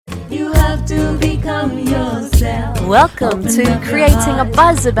have to become yourself. Welcome to Creating a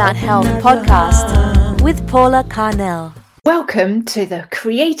Buzz About Health podcast with Paula Carnell. Welcome to the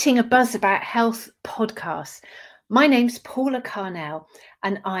Creating a Buzz About Health podcast. My name's Paula Carnell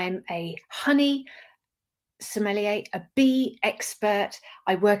and I'm a honey sommelier, a bee expert.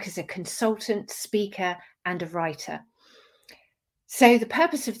 I work as a consultant, speaker and a writer. So the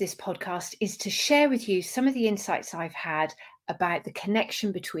purpose of this podcast is to share with you some of the insights I've had about the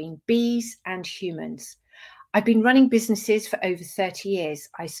connection between bees and humans. I've been running businesses for over 30 years.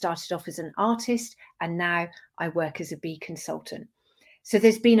 I started off as an artist and now I work as a bee consultant. So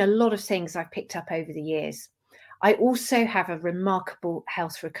there's been a lot of things I've picked up over the years. I also have a remarkable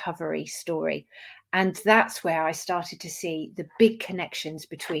health recovery story, and that's where I started to see the big connections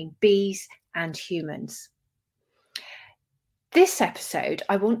between bees and humans. This episode,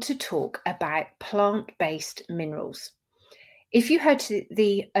 I want to talk about plant-based minerals. If you heard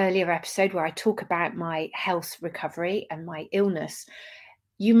the earlier episode where I talk about my health recovery and my illness,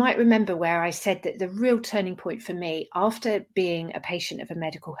 you might remember where I said that the real turning point for me after being a patient of a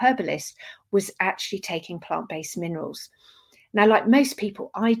medical herbalist was actually taking plant-based minerals. Now, like most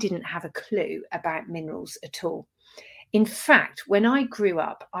people, I didn't have a clue about minerals at all. In fact, when I grew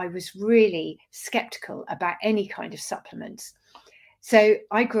up, I was really skeptical about any kind of supplements. So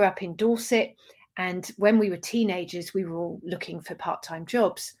I grew up in Dorset, and when we were teenagers, we were all looking for part-time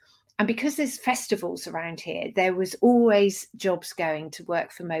jobs. And because there's festivals around here, there was always jobs going to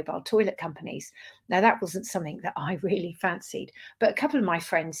work for mobile toilet companies. Now, that wasn't something that I really fancied, but a couple of my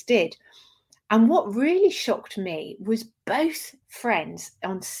friends did. And what really shocked me was both friends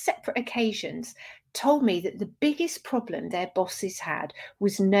on separate occasions told me that the biggest problem their bosses had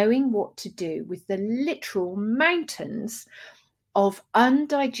was knowing what to do with the literal mountains of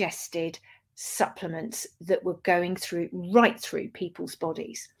undigested supplements that were going right through people's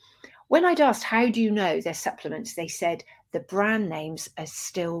bodies. When I'd asked, how do you know they're supplements? They said the brand names are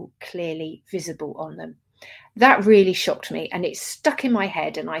still clearly visible on them. That really shocked me and it stuck in my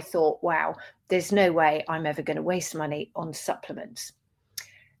head. And I thought, wow, there's no way I'm ever going to waste money on supplements.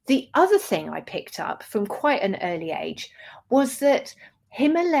 The other thing I picked up from quite an early age was that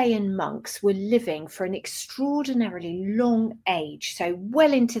Himalayan monks were living for an extraordinarily long age, so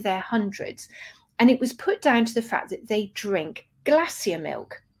well into their hundreds. And it was put down to the fact that they drink glacier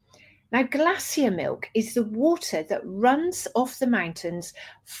milk. Now, glacier milk is the water that runs off the mountains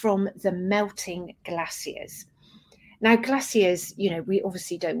from the melting glaciers. Now, glaciers, we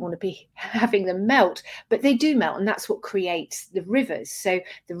obviously don't want to be having them melt, but they do melt, and that's what creates the rivers. So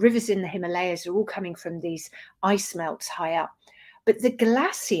the rivers in the Himalayas are all coming from these ice melts high up. But the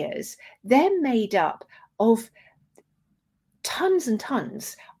glaciers, they're made up of tons and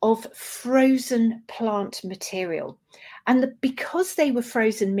tons of frozen plant material. And because they were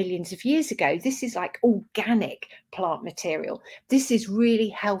frozen millions of years ago, this is like organic plant material. This is really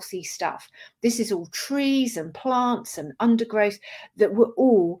healthy stuff. This is all trees and plants and undergrowth that were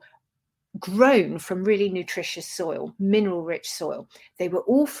all grown from really nutritious soil, mineral-rich soil. They were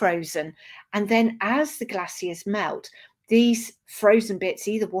all frozen. And then as the glaciers melt, these frozen bits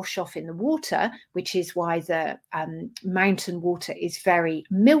either wash off in the water, which is why the mountain water is very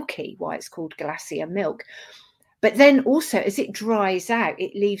milky, why it's called glacier milk. But then also as it dries out,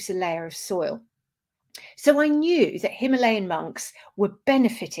 it leaves a layer of soil. So I knew that Himalayan monks were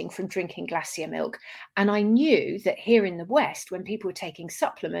benefiting from drinking glacier milk. And I knew that here in the West, when people were taking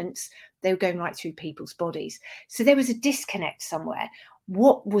supplements, they were going right through people's bodies. So there was a disconnect somewhere.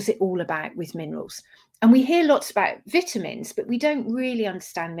 What was it all about with minerals? And we hear lots about vitamins, but we don't really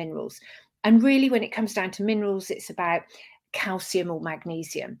understand minerals. And really, when it comes down to minerals, it's about calcium or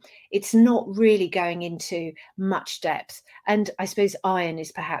magnesium. It's not really going into much depth. And I suppose iron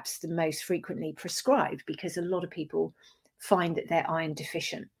is perhaps the most frequently prescribed because a lot of people find that they're iron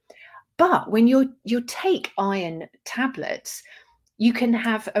deficient. But when you take iron tablets, you can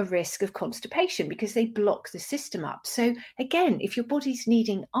have a risk of constipation because they block the system up. So again, if your body's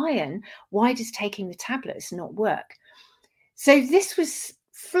needing iron, why does taking the tablets not work? So this was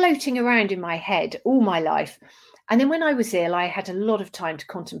floating around in my head all my life. And then when I was ill, I had a lot of time to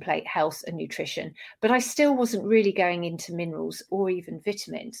contemplate health and nutrition, but I still wasn't really going into minerals or even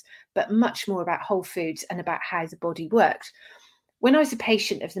vitamins, but much more about whole foods and about how the body worked. When I was a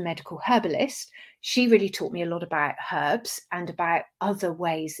patient of the medical herbalist, she really taught me a lot about herbs and about other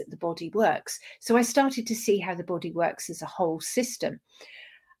ways that the body works. So I started to see how the body works as a whole system.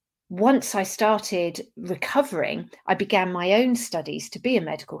 Once I started recovering, I began my own studies to be a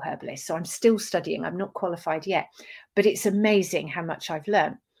medical herbalist. So I'm still studying. I'm not qualified yet, but it's amazing how much I've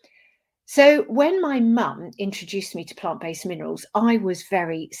learned. So when my mum introduced me to plant-based minerals, I was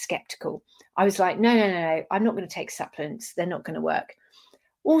very skeptical. I was like, no, I'm not going to take supplements. They're not going to work.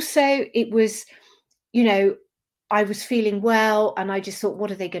 Also, it was, I was feeling well, and I just thought,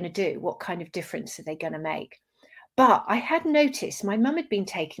 what are they going to do? What kind of difference are they going to make? But I had noticed my mum had been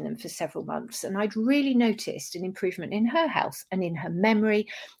taking them for several months, and I'd really noticed an improvement in her health and in her memory.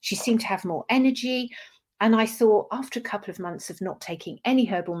 She seemed to have more energy. And I thought, after a couple of months of not taking any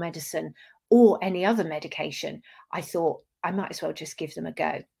herbal medicine or any other medication, I thought I might as well just give them a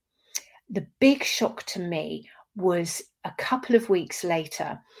go. The big shock to me was a couple of weeks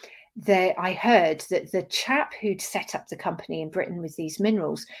later. I heard that the chap who'd set up the company in Britain with these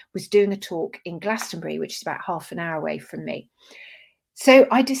minerals was doing a talk in Glastonbury, which is about half an hour away from me. So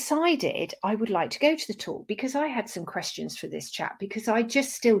I decided I would like to go to the talk because I had some questions for this chap, because I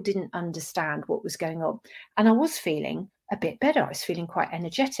just still didn't understand what was going on. And I was feeling a bit better. I was feeling quite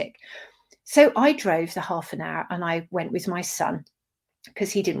energetic. So I drove the half an hour and I went with my son,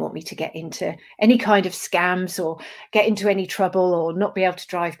 because he didn't want me to get into any kind of scams or get into any trouble or not be able to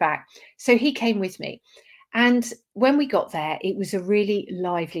drive back. So he came with me. And when we got there, it was a really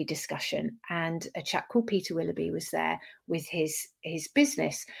lively discussion. And a chap called Peter Willoughby was there with his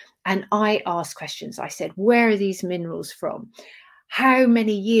business. And I asked questions. I said, where are these minerals from? How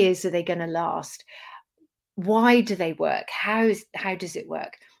many years are they going to last? Why do they work? How does it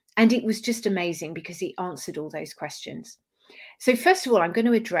work? And it was just amazing because he answered all those questions. So first of all, I'm going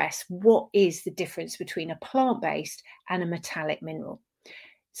to address what is the difference between a plant-based and a metallic mineral.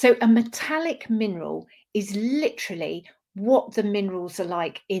 So a metallic mineral is literally what the minerals are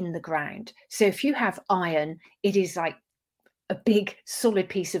like in the ground. So if you have iron, it is like a big solid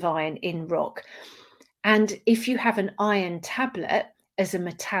piece of iron in rock. And if you have an iron tablet as a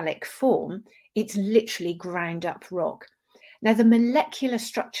metallic form, it's literally ground up rock. Now, the molecular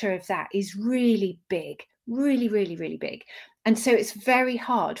structure of that is really big, really, really, really big. And so it's very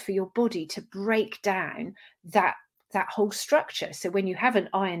hard for your body to break down that whole structure. So when you have an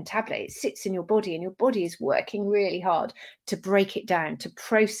iron tablet, it sits in your body and your body is working really hard to break it down, to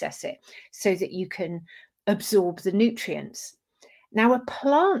process it so that you can absorb the nutrients. Now, a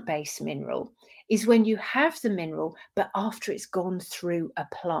plant-based mineral is when you have the mineral, but after it's gone through a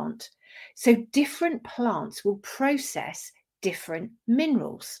plant. So different plants will process different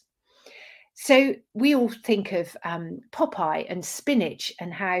minerals. So we all think of Popeye and spinach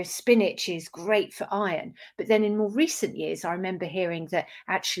and how spinach is great for iron. But then in more recent years, I remember hearing that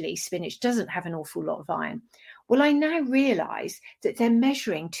actually spinach doesn't have an awful lot of iron. Well, I now realise that they're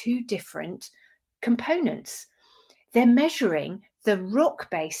measuring two different components. They're measuring the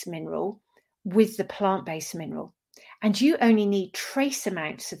rock-based mineral with the plant-based mineral. And you only need trace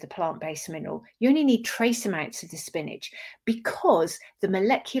amounts of the plant-based mineral. You only need trace amounts of the spinach, because the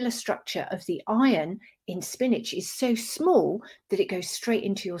molecular structure of the iron in spinach is so small that it goes straight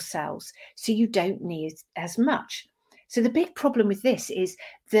into your cells. So you don't need as much. So the big problem with this is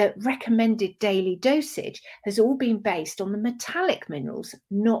the recommended daily dosage has all been based on the metallic minerals,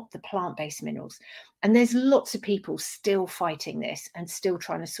 not the plant-based minerals. And there's lots of people still fighting this and still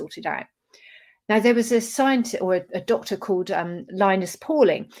trying to sort it out. Now, there was a scientist or a doctor called Linus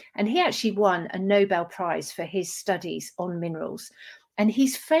Pauling, and he actually won a Nobel Prize for his studies on minerals. And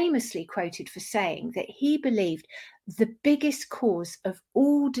he's famously quoted for saying that he believed the biggest cause of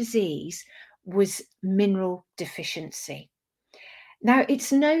all disease was mineral deficiency. Now,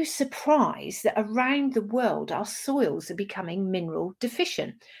 it's no surprise that around the world, our soils are becoming mineral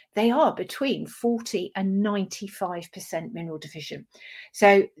deficient. They are between 40 and 95% mineral deficient.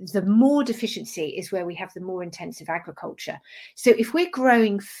 So the more deficiency is where we have the more intensive agriculture. So if we're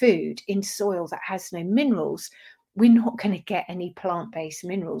growing food in soil that has no minerals, we're not going to get any plant-based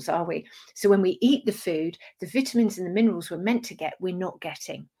minerals, are we? So when we eat the food, the vitamins and the minerals we're meant to get, we're not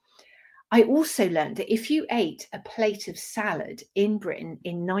getting. I also learned that if you ate a plate of salad in Britain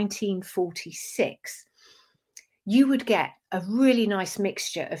in 1946, you would get a really nice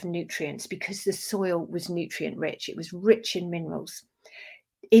mixture of nutrients because the soil was nutrient rich. It was rich in minerals.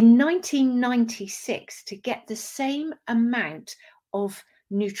 In 1996, to get the same amount of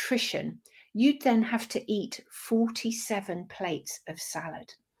nutrition, you'd then have to eat 47 plates of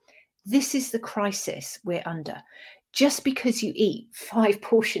salad. This is the crisis we're under. Just because you eat 5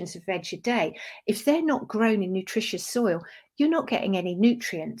 portions of veg a day, if they're not grown in nutritious soil, you're not getting any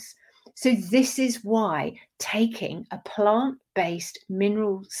nutrients. So this is why taking a plant-based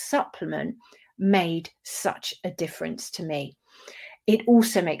mineral supplement made such a difference to me. It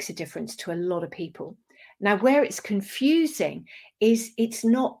also makes a difference to a lot of people. Now, where it's confusing is it's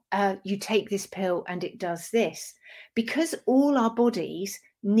not you take this pill and it does this. Because all our bodies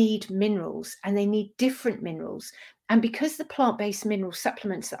need minerals, and they need different minerals. And because the plant-based mineral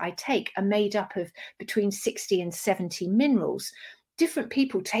supplements that I take are made up of between 60 and 70 minerals, different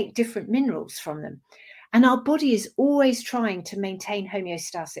people take different minerals from them. And our body is always trying to maintain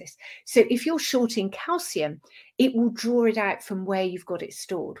homeostasis. So if you're short in calcium, it will draw it out from where you've got it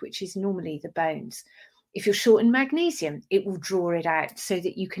stored, which is normally the bones. If you're short in magnesium, it will draw it out so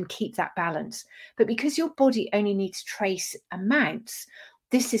that you can keep that balance. But because your body only needs trace amounts,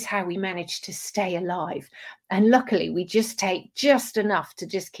 this is how we manage to stay alive. And luckily, we just take just enough to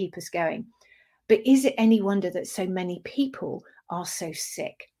just keep us going. But is it any wonder that so many people are so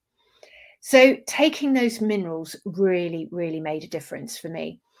sick? So taking those minerals really, really made a difference for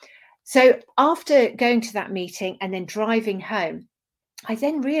me. So after going to that meeting and then driving home, I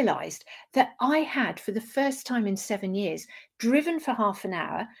then realised that I had, for the first time in 7 years, driven for half an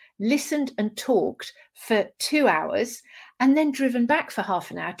hour, listened and talked for 2 hours, and then driven back for half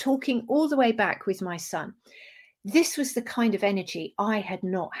an hour, talking all the way back with my son. This was the kind of energy I had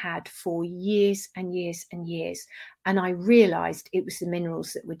not had for years and years and years. And I realised it was the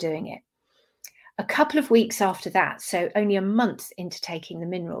minerals that were doing it. A couple of weeks after that, so only a month into taking the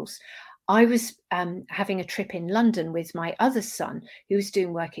minerals, I was having a trip in London with my other son, who was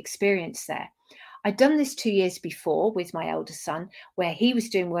doing work experience there. I'd done this 2 years before with my elder son, where he was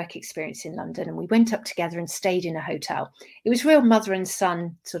doing work experience in London, and we went up together and stayed in a hotel. It was real mother and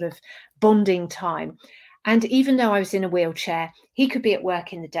son sort of bonding time. And even though I was in a wheelchair, he could be at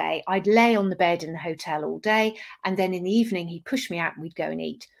work in the day. I'd lay on the bed in the hotel all day, and then in the evening, he'd push me out and we'd go and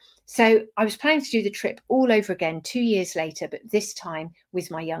eat. So I was planning to do the trip all over again 2 years later, but this time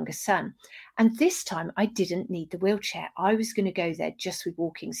with my younger son. And this time I didn't need the wheelchair. I was going to go there just with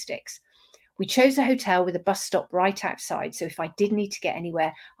walking sticks. We chose a hotel with a bus stop right outside. So if I did need to get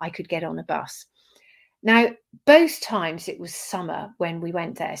anywhere, I could get on a bus. Now, both times it was summer when we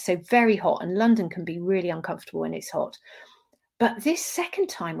went there. So very hot, and London can be really uncomfortable when it's hot. But this second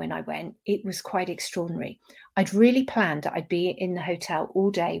time when I went, it was quite extraordinary. I'd really planned that I'd be in the hotel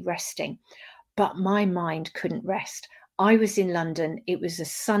all day resting, but my mind couldn't rest. I was in London. It was a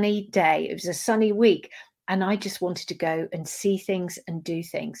sunny day. It was a sunny week. And I just wanted to go and see things and do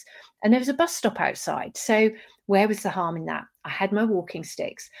things. And there was a bus stop outside. So where was the harm in that? I had my walking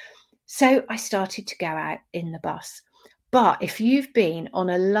sticks. So I started to go out in the bus. But if you've been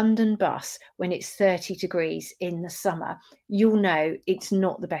on a London bus when it's 30 degrees in the summer, you'll know it's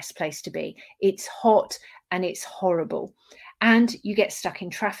not the best place to be. It's hot and it's horrible, and you get stuck in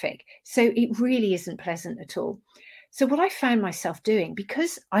traffic. So it really isn't pleasant at all. So what I found myself doing,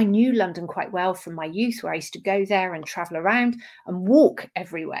 because I knew London quite well from my youth, where I used to go there and travel around and walk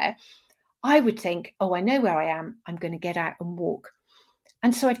everywhere, I would think, oh, I know where I am. I'm going to get out and walk.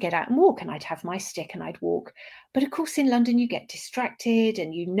 And so I'd get out and walk, and I'd have my stick and I'd walk. But of course, in London, you get distracted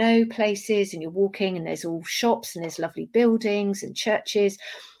and you know places and you're walking and there's all shops and there's lovely buildings and churches.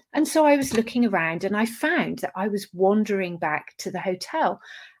 And so I was looking around and I found that I was wandering back to the hotel.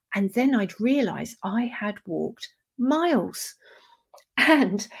 And then I'd realised I had walked miles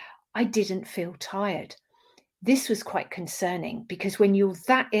and I didn't feel tired. This was quite concerning, because when you're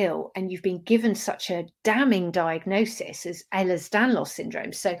that ill and you've been given such a damning diagnosis as Ehlers-Danlos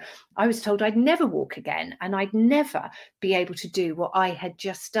syndrome, so I was told I'd never walk again and I'd never be able to do what I had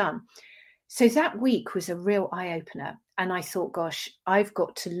just done. So that week was a real eye-opener. And I thought, gosh, I've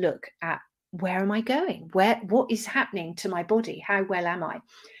got to look at, where am I going? What is happening to my body? How well am I?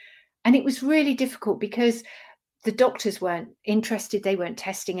 And it was really difficult because the doctors weren't interested. They weren't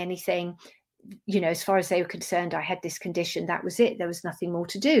testing anything. You know, as far as they were concerned, I had this condition. That was it. There was nothing more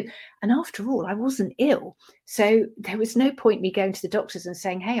to do. And after all, I wasn't ill. So there was no point me going to the doctors and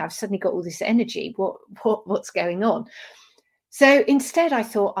saying, hey, I've suddenly got all this energy. What's going on? So instead, I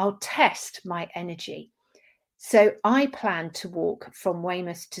thought I'll test my energy. So I planned to walk from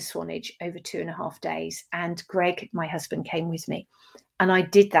Weymouth to Swanage over 2.5 days. And Greg, my husband, came with me. And I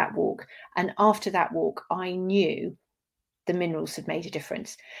did that walk. And after that walk, I knew the minerals had made a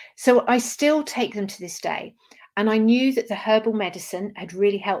difference. So I still take them to this day. And I knew that the herbal medicine had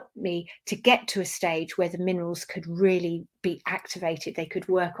really helped me to get to a stage where the minerals could really be activated. They could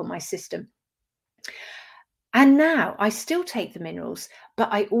work on my system. And now I still take the minerals, but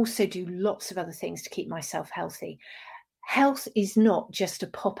I also do lots of other things to keep myself healthy. Health is not just a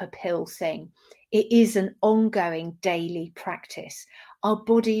pop a pill thing. It is an ongoing daily practice. Our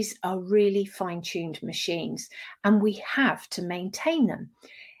bodies are really fine-tuned machines, and we have to maintain them.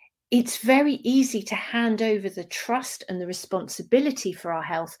 It's very easy to hand over the trust and the responsibility for our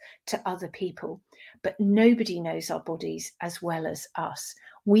health to other people, but nobody knows our bodies as well as us.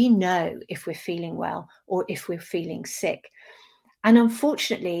 We know if we're feeling well or if we're feeling sick. And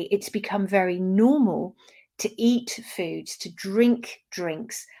unfortunately, it's become very normal to eat foods, to drink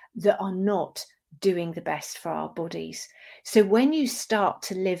drinks that are not doing the best for our bodies. So when you start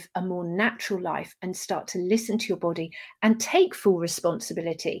to live a more natural life and start to listen to your body and take full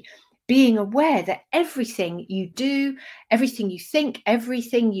responsibility, being aware that everything you do, everything you think,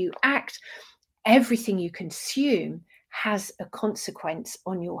 everything you act, everything you consume has a consequence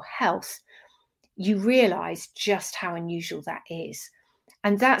on your health, you realize just how unusual that is.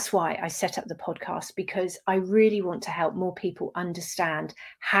 And that's why I set up the podcast, because I really want to help more people understand,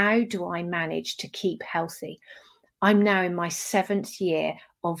 how do I manage to keep healthy? I'm now in my 7th year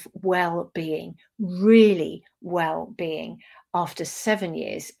of well-being, really well-being, after 7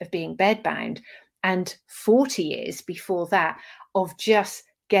 years of being bedbound and 40 years before that of just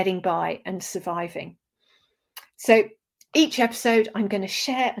getting by and surviving. So each episode, I'm going to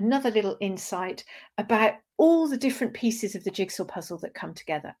share another little insight about all the different pieces of the jigsaw puzzle that come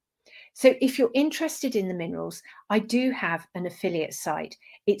together. So if you're interested in the minerals, I do have an affiliate site.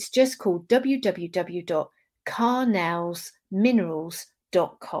 It's just called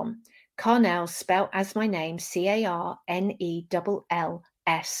www.carnellsminerals.com. Carnell, spelled as my name, Carnells,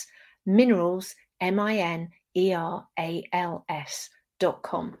 minerals,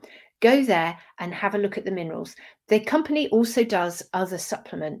 minerals.com. Go there and have a look at the minerals. The company also does other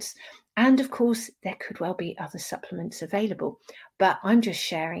supplements. And of course, there could well be other supplements available, but I'm just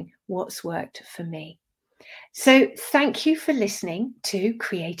sharing what's worked for me. So thank you for listening to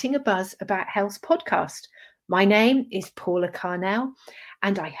Creating a Buzz About Health podcast. My name is Paula Carnell,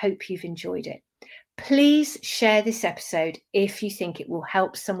 and I hope you've enjoyed it. Please share this episode if you think it will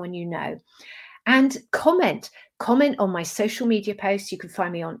help someone you know. And comment on my social media posts. You can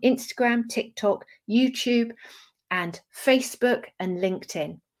find me on Instagram, TikTok, YouTube, and Facebook and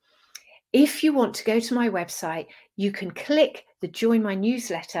LinkedIn. If you want to go to my website, you can click the Join My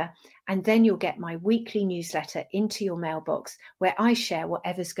Newsletter, and then you'll get my weekly newsletter into your mailbox, where I share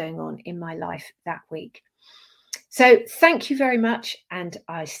whatever's going on in my life that week. So thank you very much, and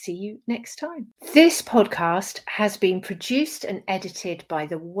I see you next time. This podcast has been produced and edited by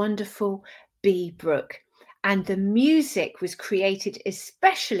the wonderful B. Brooke, and the music was created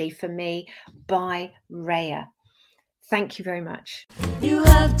especially for me by Raya. Thank you very much. You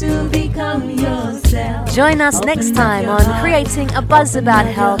have to become yourself. Join us next time on Creating a Buzz About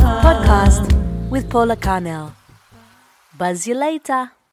Health podcast with Paula Carnell. Buzz you later.